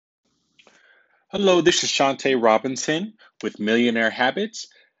Hello, this is Shantae Robinson with Millionaire Habits.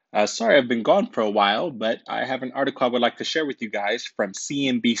 Sorry, I've been gone for a while, but I have an article I would like to share with you guys from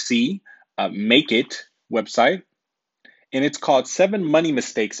CNBC, Make It website, and it's called Seven Money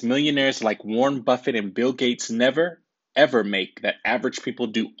Mistakes Millionaires Like Warren Buffett and Bill Gates Never Ever Make That Average People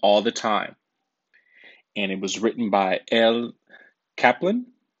Do All the Time. And it was written by L. Kaplan.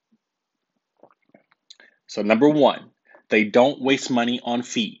 So, number one, they don't waste money on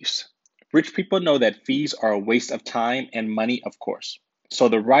fees. Rich people know that fees are a waste of time and money, of course. So,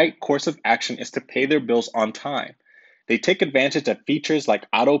 the right course of action is to pay their bills on time. They take advantage of features like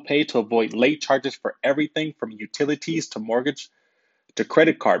auto pay to avoid late charges for everything from utilities to mortgage to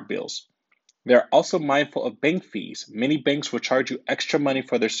credit card bills. They're also mindful of bank fees. Many banks will charge you extra money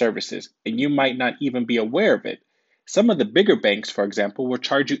for their services, and you might not even be aware of it. Some of the bigger banks, for example, will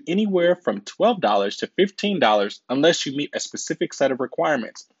charge you anywhere from $12 to $15 unless you meet a specific set of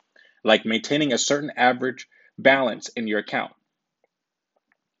requirements, like maintaining a certain average balance in your account.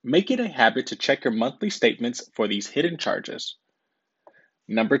 Make it a habit to check your monthly statements for these hidden charges.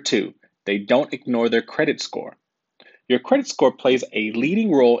 Number two, they don't ignore their credit score. Your credit score plays a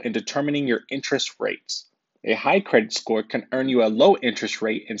leading role in determining your interest rates. A high credit score can earn you a low interest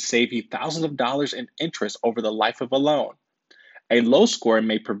rate and save you thousands of dollars in interest over the life of a loan. A low score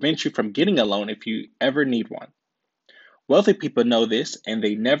may prevent you from getting a loan if you ever need one. Wealthy people know this and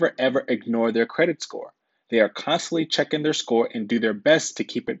they never ever ignore their credit score. They are constantly checking their score and do their best to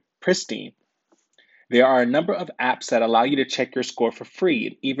keep it pristine. There are a number of apps that allow you to check your score for free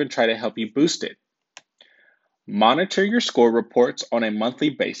and even try to help you boost it. Monitor your score reports on a monthly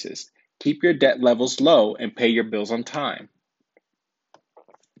basis. Keep your debt levels low and pay your bills on time.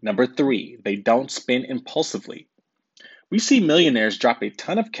 Number three, they don't spend impulsively. We see millionaires drop a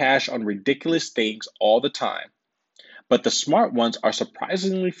ton of cash on ridiculous things all the time, but the smart ones are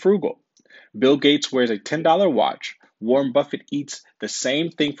surprisingly frugal. Bill Gates wears a $10 watch. Warren Buffett eats the same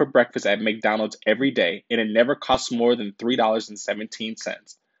thing for breakfast at McDonald's every day, and it never costs more than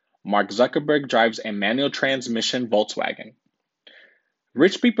 $3.17. Mark Zuckerberg drives a manual transmission Volkswagen.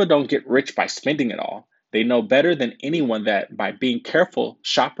 Rich people don't get rich by spending it all. They know better than anyone that by being careful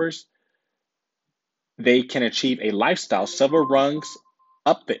shoppers, they can achieve a lifestyle several rungs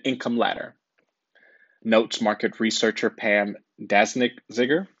up the income ladder. Notes market researcher Pam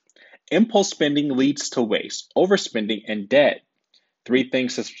Dasnick-Ziger. Impulse spending leads to waste, overspending, and debt. Three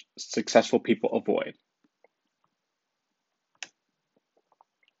things successful people avoid.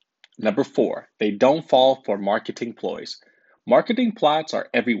 Number four, they don't fall for marketing ploys. Marketing plots are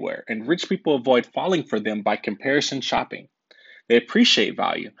everywhere, and rich people avoid falling for them by comparison shopping. They appreciate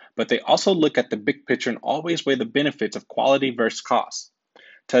value, but they also look at the big picture and always weigh the benefits of quality versus cost.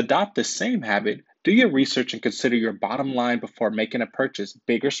 To adopt the same habit, do your research and consider your bottom line before making a purchase,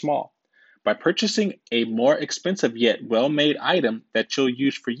 big or small. By purchasing a more expensive yet well made item that you'll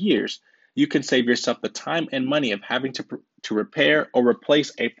use for years, you can save yourself the time and money of having to repair or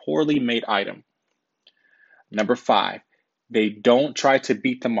replace a poorly made item. Number five, they don't try to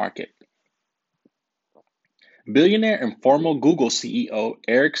beat the market. Billionaire and former Google CEO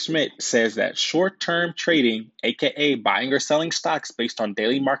Eric Schmidt says that short term trading, aka buying or selling stocks based on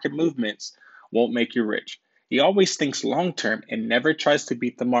daily market movements, won't make you rich. He always thinks long term and never tries to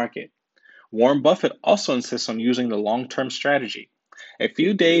beat the market. Warren Buffett also insists on using the long term strategy. A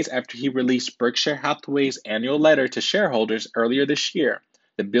few days after he released Berkshire Hathaway's annual letter to shareholders earlier this year,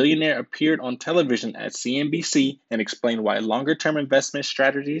 the billionaire appeared on television at CNBC and explained why longer term investment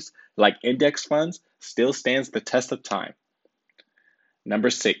strategies like index funds still stands the test of time. Number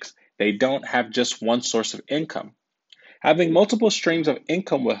six, they don't have just one source of income. Having multiple streams of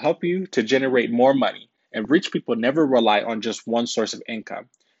income will help you to generate more money, and rich people never rely on just one source of income.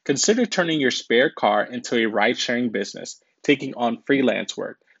 Consider turning your spare car into a ride sharing business, taking on freelance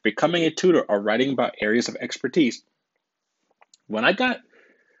work, becoming a tutor, or writing about areas of expertise. When I got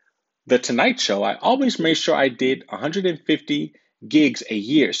the Tonight Show, I always made sure I did 150 gigs a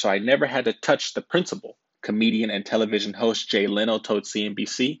year so I never had to touch the principal. Comedian and television host Jay Leno told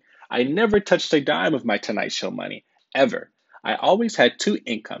CNBC, I never touched a dime of my Tonight Show money, ever. I always had two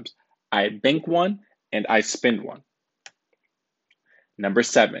incomes. I bank one and I spend one. Number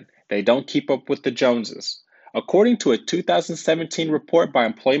seven, they don't keep up with the Joneses. According to a 2017 report by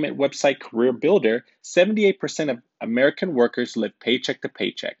employment website Career Builder, 78% of American workers live paycheck to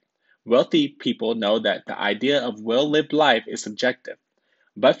paycheck. Wealthy people know that the idea of well-lived life is subjective.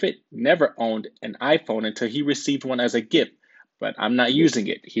 Buffett never owned an iPhone until he received one as a gift, but I'm not using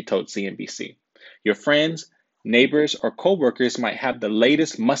it, he told CNBC. Your friends, neighbors, or coworkers might have the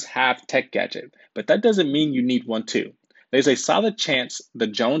latest must-have tech gadget, but that doesn't mean you need one too. There's a solid chance the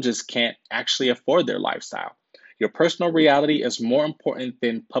Joneses can't actually afford their lifestyle. Your personal reality is more important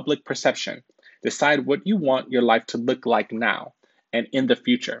than public perception. Decide what you want your life to look like now and in the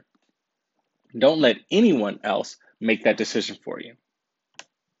future. Don't let anyone else make that decision for you.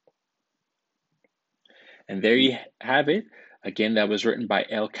 And there you have it. Again, that was written by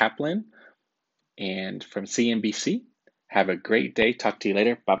Elle Kaplan and from CNBC. Have a great day. Talk to you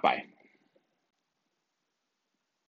later. Bye bye.